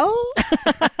episode. Oh.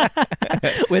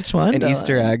 Which one? An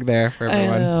Easter egg there for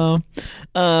everyone.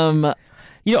 I know.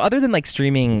 You know, other than like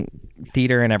streaming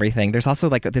theater and everything, there's also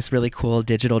like this really cool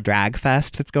digital drag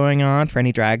fest that's going on for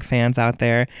any drag fans out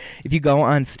there. If you go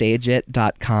on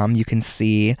stageit.com, you can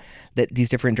see that these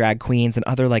different drag queens and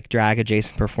other like drag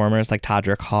adjacent performers like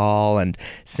Todrick Hall and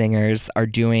singers are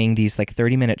doing these like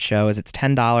 30-minute shows. It's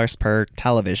 $10 per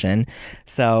television.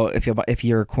 So if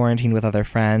you're quarantined with other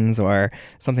friends or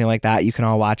something like that, you can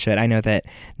all watch it. I know that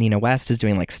Nina West is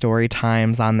doing like story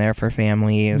times on there for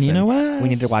families. Nina West. We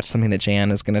need to watch something that Jan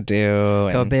is going to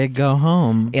do. Go big, go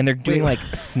home. And they're doing like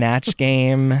Snatch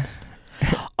Game.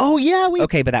 Oh yeah,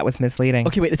 Okay, but that was misleading.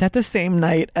 Okay, wait, is that the same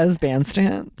night as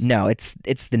Bandstand? No, it's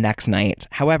the next night.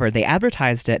 However, they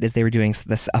advertised it as they were doing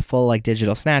a full like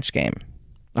digital Snatch game.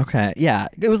 Okay, yeah,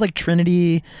 it was like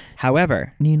Trinity.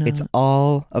 However, Nina. it's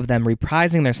all of them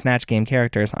reprising their Snatch Game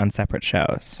characters on separate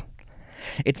shows.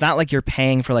 It's not like you're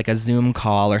paying for like a Zoom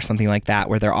call or something like that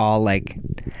where they're all like...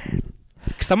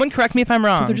 Someone correct me if I'm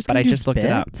wrong, but I just looked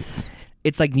it up.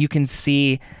 It's like you can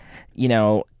see, you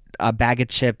know, a bag of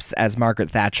chips as Margaret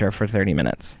Thatcher for 30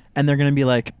 minutes. And they're going to be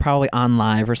like probably on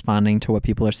live responding to what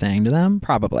people are saying to them?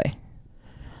 Probably.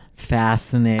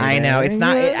 Fascinating. I know. It's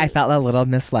not... I felt a little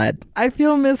misled. I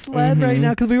feel misled right now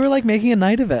because we were like making a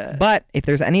night of it. But if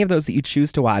there's any of those that you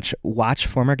choose to watch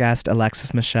former guest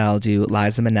Alexis Michelle do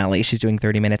Liza Minnelli. She's doing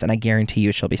 30 minutes, and I guarantee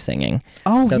you she'll be singing.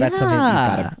 Oh, so yeah. that's something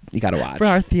you gotta watch. For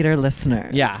our theater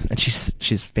listeners. Yeah, and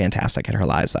she's fantastic at her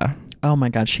Liza. Oh my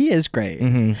God, she is great.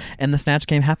 Mm-hmm. And the Snatch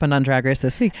Game happened on Drag Race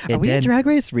this week. Are we a Drag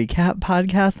Race recap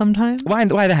podcast sometimes? Why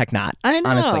the heck not? I know.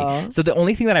 Honestly. So the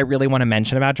only thing that I really want to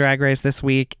mention about Drag Race this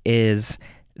week is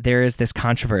there is this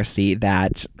controversy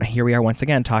that here we are once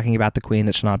again talking about the queen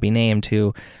that shall not be named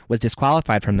who was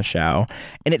disqualified from the show.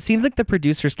 And it seems like the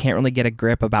producers can't really get a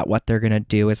grip about what they're going to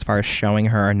do as far as showing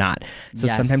her or not. So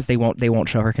sometimes they won't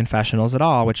show her confessionals at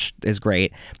all, which is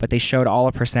great. But they showed all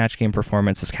of her Snatch Game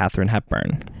performance as Katharine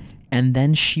Hepburn. And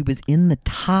then she was in the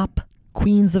top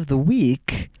Queens of the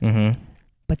Week,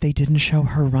 but they didn't show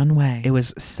her runway. It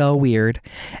was so weird.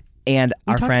 And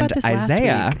our friend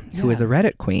Isaiah, who is a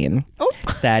Reddit queen,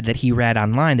 said that he read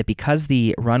online that because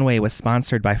the runway was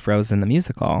sponsored by Frozen the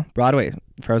musical,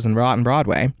 Frozen on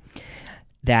Broadway,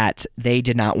 that they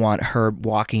did not want her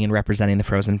walking and representing the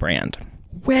Frozen brand.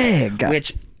 Wig!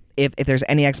 Which, if there's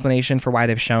any explanation for why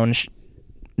they've shown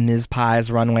Ms.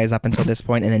 Pie's runways up until this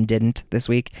point and then didn't this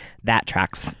week, that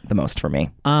tracks the most for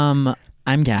me. I'm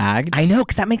gagged. I know,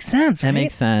 because that makes sense, right? That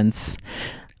makes sense.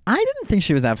 I didn't think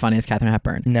she was that funny as Katharine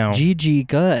Hepburn. No. Gigi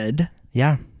Good.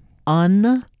 Yeah.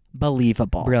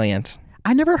 Unbelievable. Brilliant.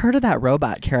 I never heard of that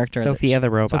robot character. Sophia the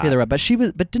Robot. Sophia the Robot.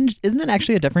 Isn't it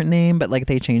actually a different name? But like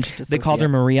they changed it to Sophia. They called her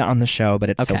Maria on the show,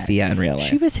 but it's Sophia in real life.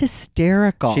 She was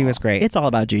hysterical. She was great. It's all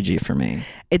about Gigi for me.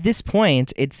 At this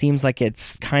point, it seems like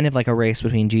it's kind of like a race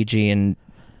between Gigi and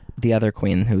the other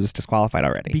queen who's disqualified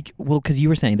already. Because you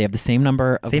were saying they have the same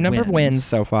number of wins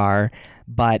so far,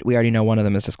 but we already know one of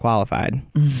them is disqualified.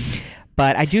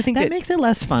 But I do think that makes it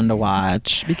less fun to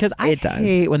watch because I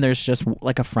hate when there's just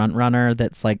like a front runner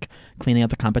that's like cleaning up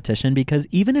the competition, because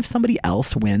even if somebody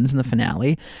else wins in the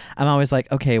finale, I'm always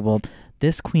like, okay, well,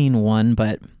 this queen won,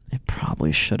 but it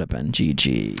probably should have been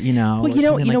Gigi, you know? Well, you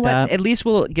know what? At least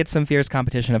we'll get some fierce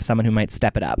competition of someone who might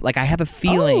step it up. Like I have a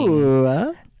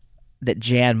feeling that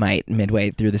Jan might midway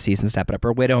through the season step it up,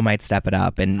 or Widow might step it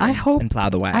up and plow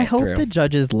the way. I hope the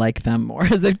judges like them more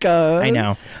as it goes. I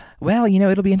know. Well,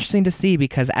 it'll be interesting to see,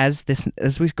 because as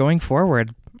we're going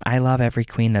forward, I love every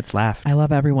queen that's left. I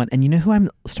love everyone. And you know who I'm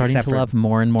starting to love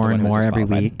more and more and more every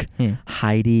week?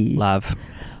 Heidi. Love.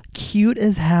 Cute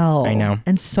as hell. I know.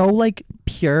 And so like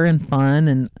pure and fun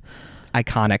and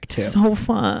iconic too. So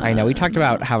fun. I know. We talked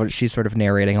about how she's sort of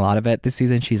narrating a lot of it this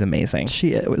season. She's amazing.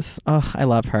 I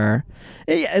love her.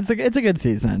 It's a good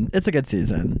season. It's a good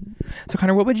season. So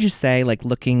Connor, what would you say, like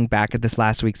looking back at this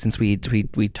last week since we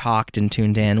talked and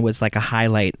tuned in, was like a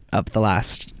highlight of the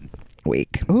last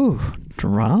week? Ooh,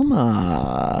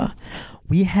 drama.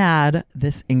 We had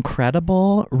this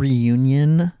incredible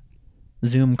reunion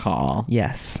Zoom call.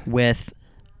 Yes. With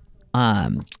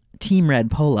Team Red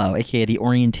Polo, aka the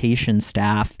orientation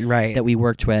staff that we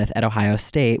worked with at Ohio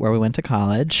State, where we went to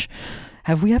college.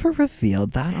 Have we ever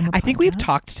revealed that on the podcast? I think we've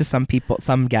talked to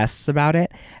some guests about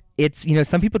it. It's,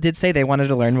 some people did say they wanted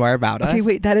to learn more about us. Okay,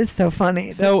 wait, that is so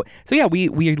funny. So yeah, we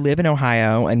live in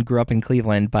Ohio and grew up in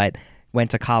Cleveland, but went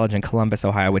to college in Columbus,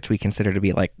 Ohio, which we consider to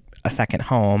be like a second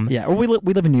home. Yeah, well,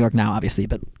 we live in New York now, obviously,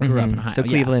 but grew up in Ohio. So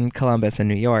Cleveland, Columbus, and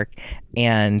New York,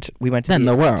 and we went to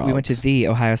the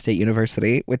Ohio State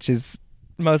University, which is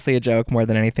mostly a joke more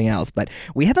than anything else. But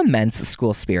we have immense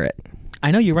school spirit. I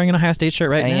know you're wearing an Ohio State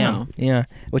shirt now. Am. Yeah,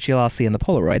 which you'll all see in the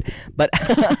Polaroid. But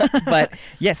but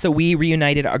yeah, so we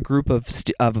reunited a group of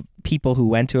people who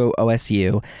went to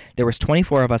OSU. There was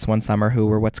 24 of us one summer who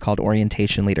were what's called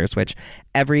orientation leaders, which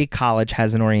every college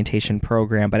has an orientation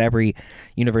program, but every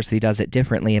university does it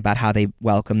differently about how they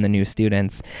welcome the new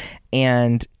students.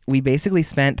 And we basically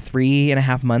spent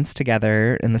 3.5 months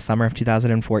together in the summer of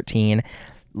 2014,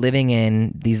 living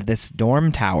in this dorm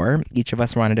tower. Each of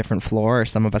us were on a different floor, or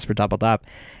some of us were doubled up,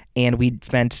 and we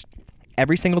spent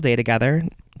every single day together,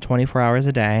 24 hours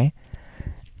a day,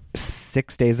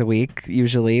 6 days a week.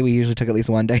 Usually we took at least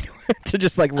one day to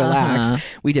just like relax.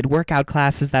 We did workout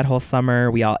classes that whole summer.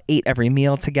 We all ate every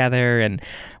meal together, and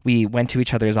we went to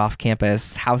each other's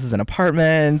off-campus houses and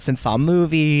apartments and saw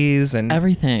movies and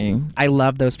everything. I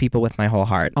love those people with my whole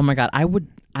heart. Oh my God, I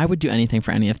would do anything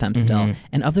for any of them still.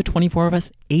 And of the 24 of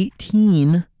us,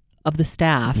 18 of the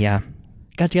staff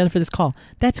got together for this call.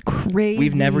 That's crazy.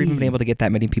 We've never even been able to get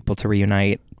that many people to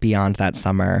reunite beyond that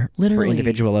summer for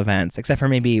individual events, except for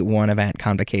maybe one event,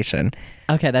 Convocation.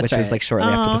 Okay, that's which was like shortly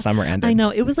after the summer ended. I know.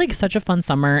 It was like such a fun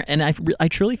summer, and I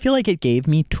truly feel like it gave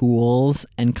me tools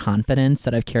and confidence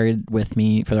that I've carried with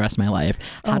me for the rest of my life.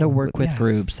 How to work with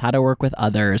groups, how to work with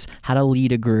others, how to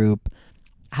lead a group,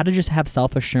 how to just have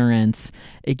self-assurance.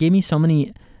 It gave me so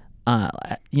many,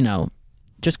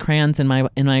 just crayons in my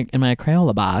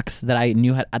Crayola box that I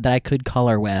knew that I could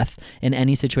color with in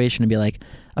any situation and be like,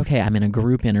 okay, I'm in a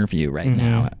group interview right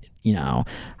now.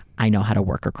 I know how to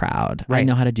work a crowd. Right. I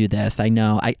know how to do this. I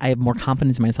know I have more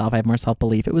confidence in myself. I have more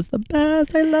self-belief. It was the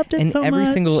best. I loved it so much. And every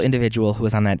single individual who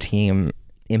was on that team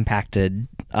impacted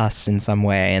us in some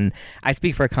way, and I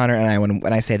speak for Connor and I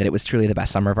when I say that it was truly the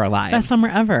best summer of our lives. Best summer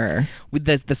ever. With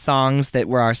the songs that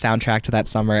were our soundtrack to that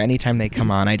summer, anytime they come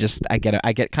on, I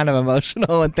get kind of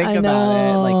emotional and think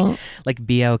about it, like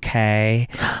Be Okay,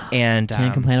 and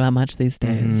can't complain about much these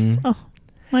days. Oh,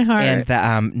 my heart. And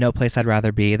the No Place I'd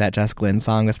Rather Be, that Jess Glynn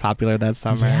song, was popular that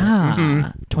summer.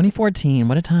 Yeah. 2014.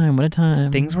 What a time. What a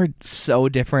time. Things were so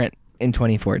different in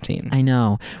 2014. I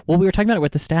know. Well, we were talking about it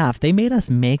with the staff. They made us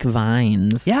make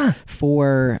vines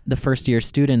for the first year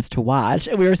students to watch.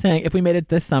 And we were saying if we made it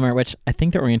this summer, which I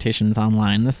think the orientation is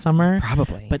online this summer.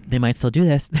 Probably. But they might still do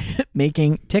this,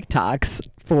 making TikToks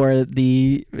for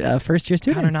the first year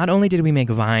students. Connor, not only did we make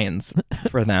vines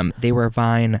for them, they were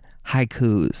Vine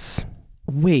haikus.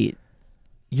 Wait.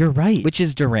 You're right. Which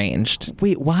is deranged.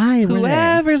 Wait, why?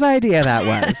 Whoever's idea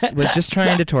that was just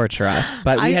trying to torture us.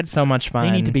 But we had so much fun.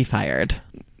 They need to be fired.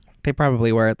 They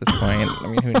probably were at this point. I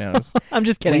mean, who knows? I'm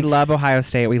just kidding. We love Ohio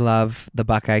State. We love the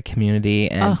Buckeye community.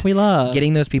 And we love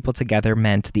getting those people together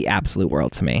meant the absolute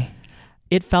world to me.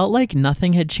 It felt like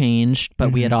nothing had changed,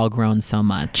 but we had all grown so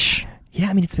much. Yeah,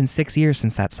 I mean, it's been 6 years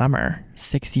since that summer.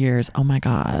 6 years. Oh my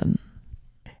God.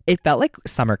 It felt like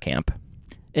summer camp.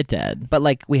 It did. But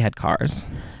like we had cars.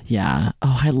 Yeah.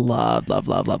 Oh, I love.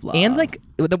 And like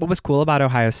what was cool about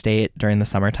Ohio State during the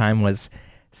summertime was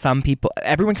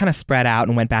everyone kind of spread out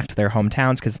and went back to their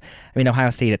hometowns because, I mean, Ohio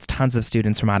State, it's tons of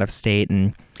students from out of state.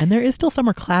 And there is still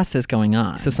summer classes going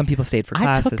on. So some people stayed for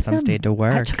classes, some stayed to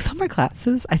work. I took summer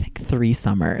classes, I think 3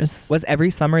 summers. Was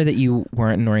every summer that you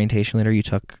weren't an orientation leader, you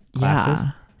took classes?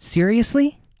 Yeah.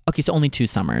 Seriously? Okay, so only 2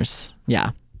 summers.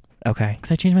 Yeah. Okay.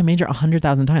 Because I changed my major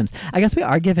 100,000 times. I guess we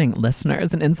are giving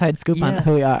listeners an inside scoop on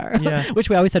who we are. Yeah. Which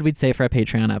we always said we'd say for a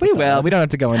Patreon episode. We will. We don't have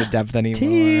to go into depth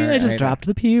anymore. I just dropped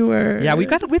the P word. Yeah, we're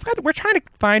trying to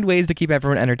find ways to keep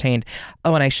everyone entertained.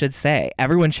 Oh, and I should say,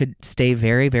 everyone should stay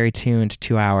very, very tuned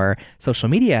to our social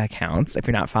media accounts. If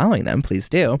you're not following them, please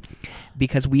do.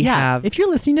 Because we have... If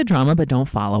you're listening to drama but don't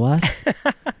follow us,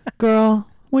 girl,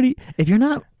 if you're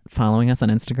not following us on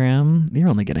Instagram, you're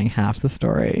only getting half the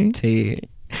story.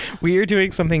 We are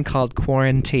doing something called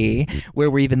Quarantine,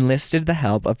 where we've enlisted the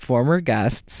help of former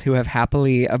guests who have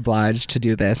happily obliged to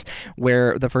do this,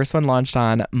 where the first one launched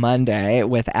on Monday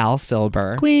with Al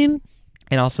Silber. Queen.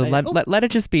 And also let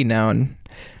it just be known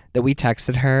that we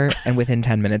texted her, and within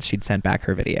 10 minutes she'd sent back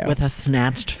her video. With a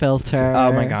snatched filter.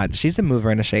 Oh my God. She's a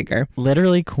mover and a shaker.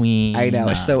 Literally queen. I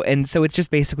know. So it's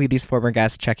just basically these former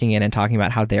guests checking in and talking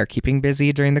about how they're keeping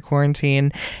busy during the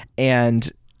quarantine. And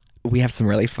we have some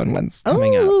really fun ones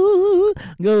coming up.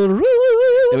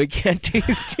 We can't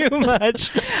tease too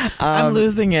much. I'm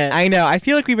losing it. I know. I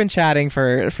feel like we've been chatting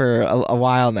for a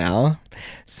while now.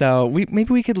 So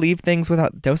maybe we could leave things with a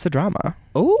dose of drama.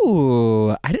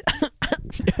 Ooh.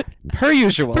 Per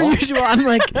usual. I'm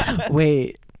like,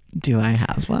 wait, do I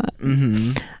have one?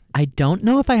 Mm-hmm. I don't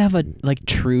know if I have a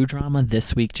true drama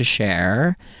this week to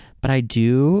share, but I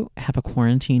do have a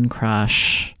quarantine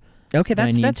crush. Okay,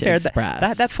 that's fair.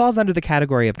 Express. That falls under the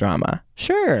category of drama.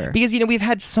 Sure. Because, we've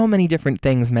had so many different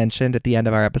things mentioned at the end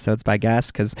of our episodes by guests,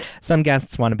 because some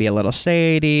guests want to be a little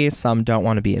shady, some don't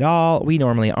want to be at all. We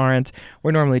normally aren't.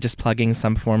 We're normally just plugging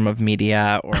some form of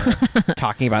media or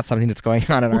talking about something that's going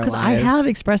on in our lives. Because I have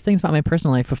expressed things about my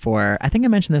personal life before. I think I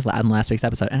mentioned this on last week's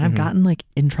episode, and I've gotten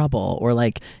in trouble or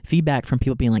feedback from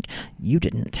people being like, you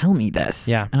didn't tell me this.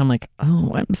 Yeah. And I'm like,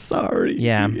 oh, I'm sorry.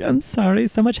 Yeah. I'm sorry.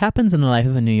 So much happens in the life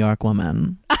of a New York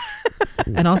woman.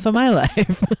 And also my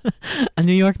life. A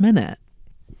New York minute.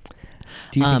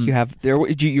 Do you think you have?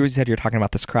 You said you're talking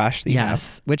about this crush. That you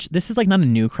Yes, which this is like not a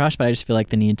new crush, but I just feel like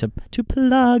the need to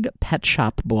plug Pet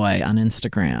Shop Boy on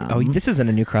Instagram. Oh, this isn't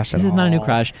a new crush. This is not a new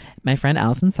crush. My friend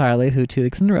Allison Sarley, who 2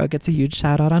 weeks in a row gets a huge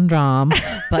shout out on Drum,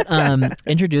 but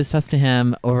introduced us to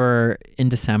him over in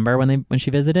December when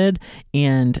she visited.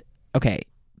 And okay,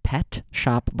 Pet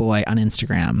Shop Boy on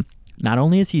Instagram. Not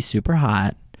only is he super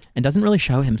hot and doesn't really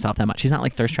show himself that much. He's not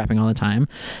like thirst trapping all the time.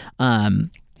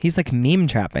 He's like meme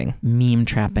trapping.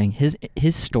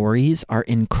 His stories are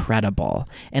incredible,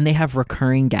 and they have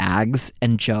recurring gags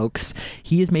and jokes.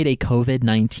 He has made a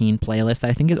COVID-19 playlist that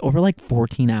I think is over like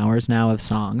 14 hours now of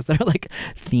songs that are like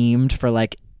themed for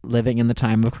like living in the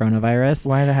time of coronavirus.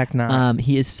 Why the heck not?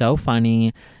 He is so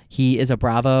funny. He is a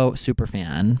Bravo super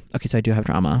fan. Okay, so I do have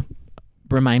drama.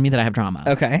 Remind me that I have drama.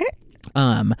 Okay.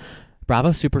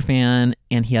 Bravo super fan,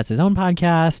 and he has his own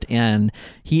podcast, and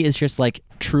he is just like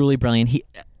truly brilliant. He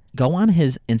go on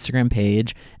his Instagram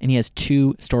page, and he has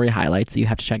 2 story highlights that you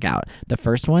have to check out. The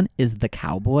first one is the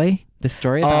cowboy. The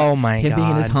story about him being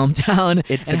in his hometown.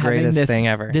 It's the greatest thing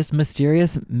ever. This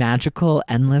mysterious, magical,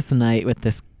 endless night with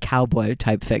this cowboy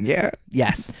type figure.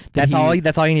 Yes, that's all you need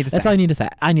to say. That's all I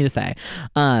need to say.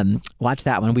 Watch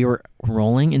that one. We were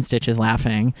rolling in stitches,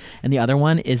 laughing, and the other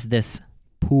one is this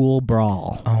pool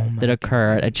brawl that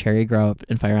occurred at Cherry Grove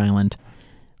in Fire Island.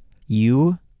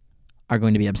 You are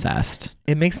going to be obsessed.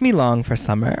 It makes me long for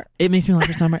summer. It is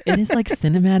like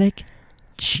cinematic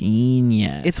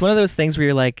genius. It's one of those things where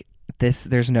you're like,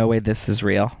 there's no way this is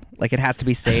real. Like, it has to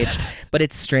be staged. But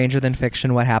it's stranger than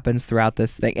fiction what happens throughout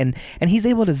this thing. And he's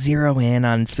able to zero in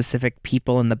on specific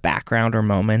people in the background or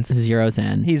moments. Zeroes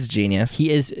in. He's genius. He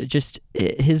is just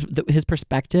his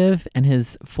perspective and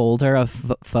his folder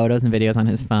of photos and videos on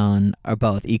his phone are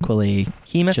both equally.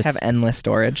 He must have endless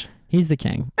storage. He's the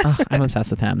king. Oh, I'm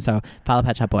obsessed with him. So follow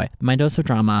Pet Shop Boy. My dose of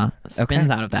drama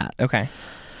spins out of that. Okay.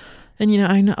 And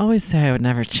I always say I would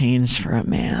never change for a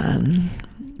man,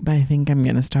 but I think I'm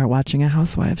going to start watching a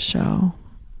Housewives show.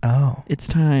 Oh. It's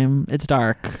time. It's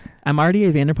dark. I'm already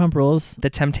a Vanderpump Rules. The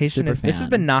temptation is, this has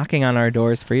been knocking on our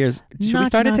doors for years. Should we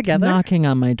start it together? Knocking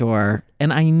on my door.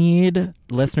 And I need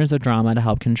listeners of drama to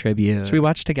help contribute. Should we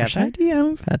watch together? Should I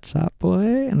DM Pet Shop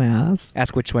Boy and ask?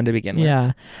 Ask which one to begin with.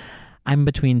 Yeah. I'm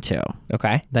between 2.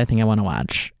 Okay. That I think I want to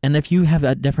watch. And if you have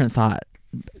a different thought,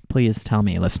 please tell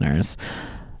me, listeners.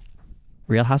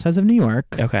 Real Housewives of New York.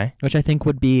 Okay. Which I think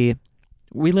would be,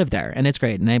 we live there and it's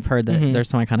great. And I've heard that there's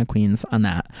some iconic queens on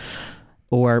that.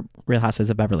 Or Real Housewives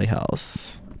of Beverly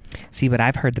Hills. See, but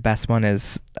I've heard the best one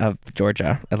is of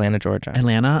Atlanta, Georgia.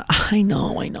 Atlanta? I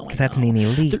know. Because that's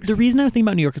Nene Leakes. The reason I was thinking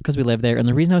about New York is because we live there. And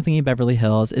the reason I was thinking of Beverly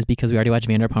Hills is because we already watched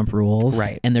Vanderpump Rules.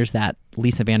 Right. And there's that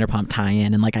Lisa Vanderpump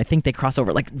tie-in. And like, I think they cross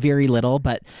over like very little,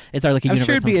 but it's like a universe. I'm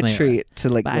sure it'd be a treat to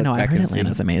like. But I know, I heard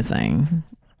Atlanta's amazing.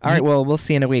 All right, well, we'll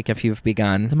see in a week if you've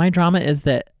begun. My drama is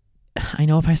that I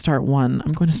know if I start one,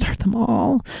 I'm going to start them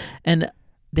all. And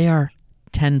they are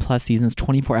 10 plus seasons,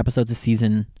 24 episodes a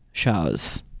season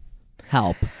shows.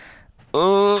 Help.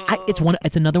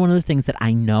 It's another one of those things that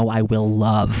I know I will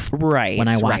love when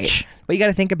I watch. Right. But you got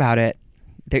to think about it.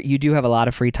 You do have a lot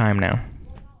of free time now.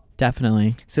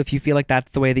 Definitely. So if you feel like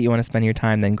that's the way that you want to spend your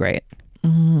time, then great.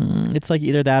 It's like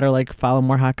either that or like follow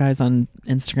more hot guys on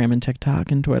Instagram and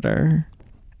TikTok and Twitter.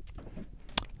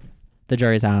 The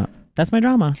jury's out. That's my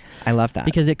drama. I love that.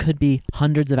 Because it could be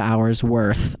hundreds of hours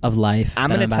worth of life. I'm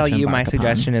going to tell you my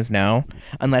suggestion is no,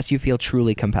 unless you feel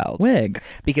truly compelled. Wig.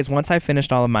 Because once I've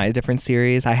finished all of my different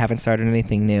series, I haven't started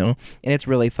anything new. And it's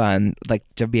really fun, like,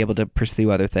 to be able to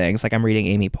pursue other things. Like, I'm reading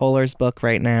Amy Poehler's book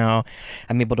right now.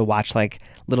 I'm able to watch, like,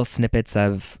 little snippets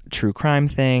of true crime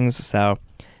things. So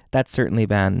that's certainly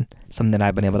been something that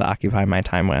I've been able to occupy my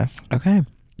time with. Okay.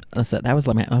 That was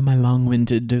like my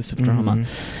long-winded dose of drama.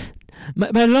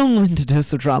 My long-winded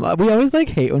dose of drama. We always like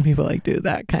hate when people like do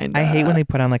that kind of. I hate when they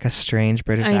put on like a strange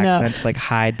British accent to like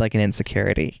hide like an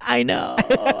insecurity. I know.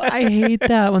 I hate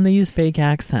that when they use fake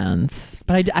accents.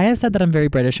 But I have said that I'm very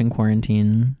British in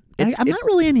quarantine. I'm not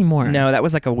really anymore. No, that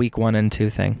was like a week 1 and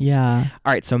 2 thing. Yeah.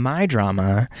 All right. So my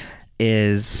drama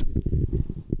is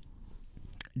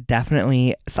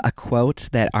definitely a quote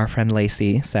that our friend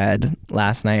Lacey said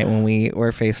last night when we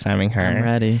were FaceTiming her. I'm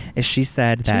ready. Is she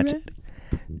said that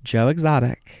Joe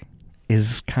Exotic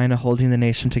is kind of holding the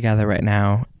nation together right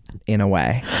now in a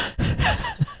way.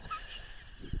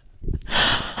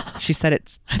 She said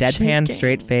it's deadpan,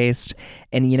 straight-faced,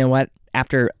 and you know what?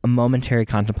 After a momentary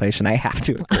contemplation, I have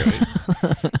to agree.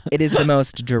 It is the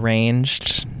most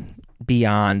deranged,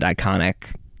 beyond iconic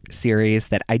series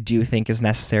that I do think is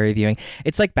necessary viewing.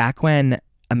 It's like back when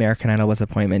American Idol was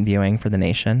appointment viewing for the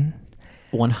nation.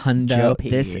 100.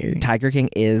 This Tiger King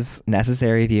is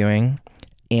necessary viewing.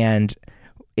 And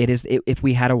if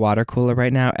we had a water cooler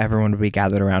right now, everyone would be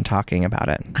gathered around talking about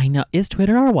it. I know. Is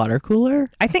Twitter our water cooler?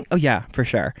 I think, oh yeah, for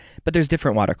sure. But there's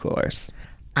different water coolers.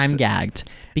 I'm gagged.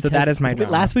 So that is my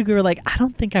drama. Last week we were like, I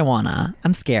don't think I wanna.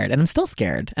 I'm scared. And I'm still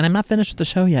scared. And I'm not finished with the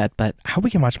show yet, but I hope we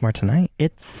can watch more tonight.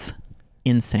 It's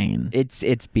insane.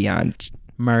 It's beyond.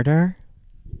 Murder,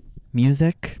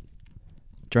 music,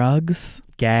 drugs,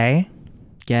 Gay,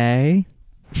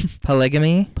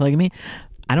 polygamy.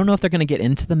 I don't know if they're going to get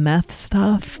into the meth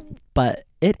stuff, but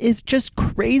it is just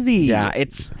crazy. Yeah,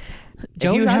 it's...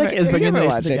 Joe Exotic is bringing the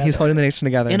nation together. He's holding the nation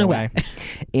together in a way.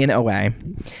 In a way.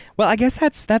 Well, I guess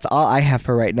that's all I have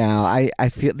for right now. I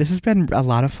feel this has been a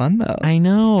lot of fun, though. I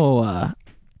know.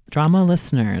 Drama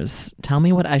listeners, tell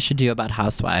me what I should do about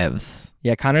Housewives.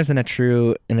 Yeah, Connor's in a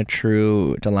true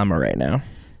dilemma right now.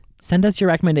 Send us your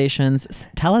recommendations.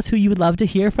 Tell us who you would love to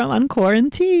hear from on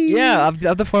Quarantine. Yeah,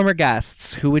 of the former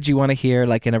guests. Who would you want to hear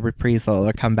like in a reprisal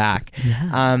or come back?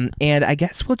 Yeah. And I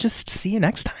guess we'll just see you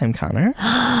next time, Connor.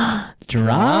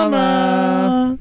 Drama.